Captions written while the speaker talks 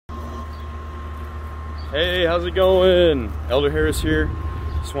Hey, how's it going? Elder Harris here.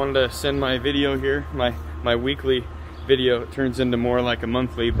 Just wanted to send my video here, my weekly video. It turns into more like a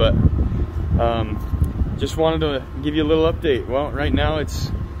monthly, but just wanted to give you a little update. Well, right now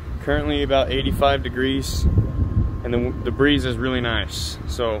it's currently about 85 degrees and the breeze is really nice.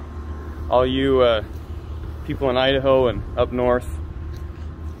 So all you people in Idaho and up north,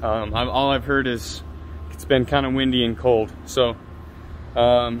 all I've heard is it's been kind of windy and cold. So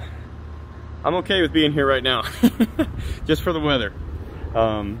I'm okay with being here right now, just for the weather.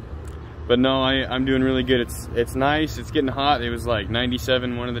 But no, I'm doing really good. It's nice. It's getting hot. It was like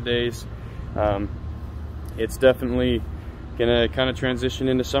 97 one of the days. It's definitely gonna kind of transition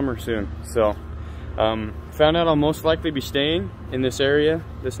into summer soon. So found out I'll most likely be staying in this area,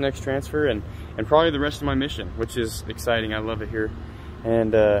 this next transfer, and probably the rest of my mission, which is exciting. I love it here,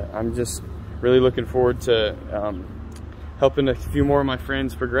 and I'm just really looking forward to helping a few more of my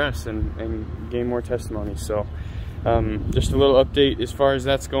friends progress and gain more testimony. So just a little update as far as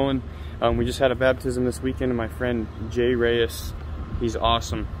that's going. We just had a baptism this weekend, and my friend Jay Reyes, he's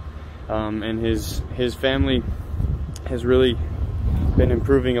awesome, and his family has really been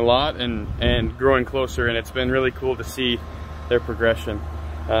improving a lot and growing closer, and it's been really cool to see their progression.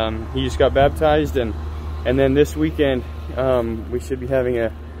 He just got baptized, and then this weekend we should be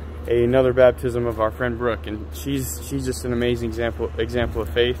having another baptism of our friend Brooke, and she's just an amazing example of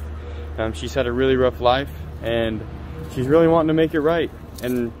faith. She's had a really rough life, and she's really wanting to make it right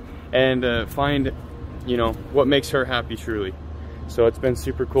and find, you know, what makes her happy truly. So it's been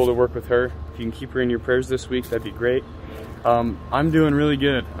super cool to work with her. If you can keep her in your prayers this week, that'd be great. I'm doing really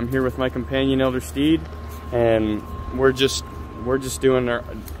good. I'm here with my companion Elder Steed, and we're just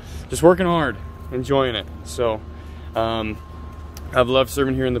working hard, enjoying it. So I've loved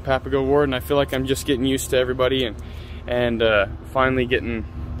serving here in the Papago Ward, and I feel like I'm just getting used to everybody and finally getting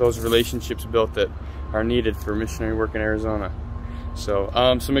those relationships built that are needed for missionary work in Arizona. So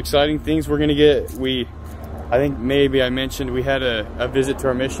some exciting things we're gonna get. I think maybe I mentioned we had a visit to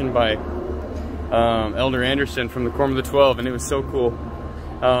our mission by Elder Anderson from the Quorum of the 12, and it was so cool.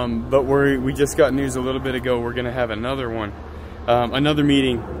 But we just got news a little bit ago we're gonna have another one, another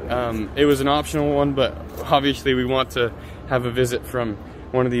meeting. It was an optional one, but obviously we want to have a visit from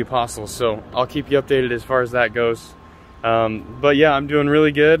one of the apostles, so I'll keep you updated as far as that goes. But yeah, I'm doing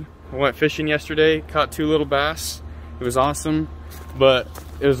really good. I went fishing yesterday, caught 2 little bass. It was awesome, but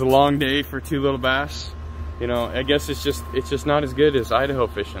it was a long day for 2 little bass. You know, I guess it's just not as good as Idaho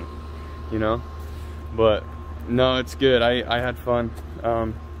fishing, you know, but no, it's good. I had fun.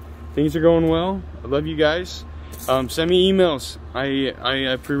 Things are going well. I love you guys. Send me emails. I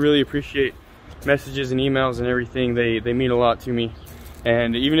really appreciate messages and emails and everything. They mean a lot to me,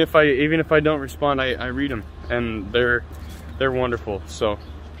 and even if I don't respond, I read them, and they're wonderful. So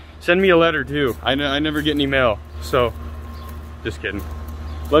send me a letter too. I never get any mail, so just kidding.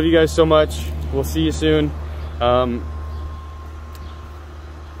 Love you guys so much. We'll see you soon, and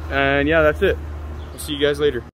yeah, that's it. We'll see you guys later.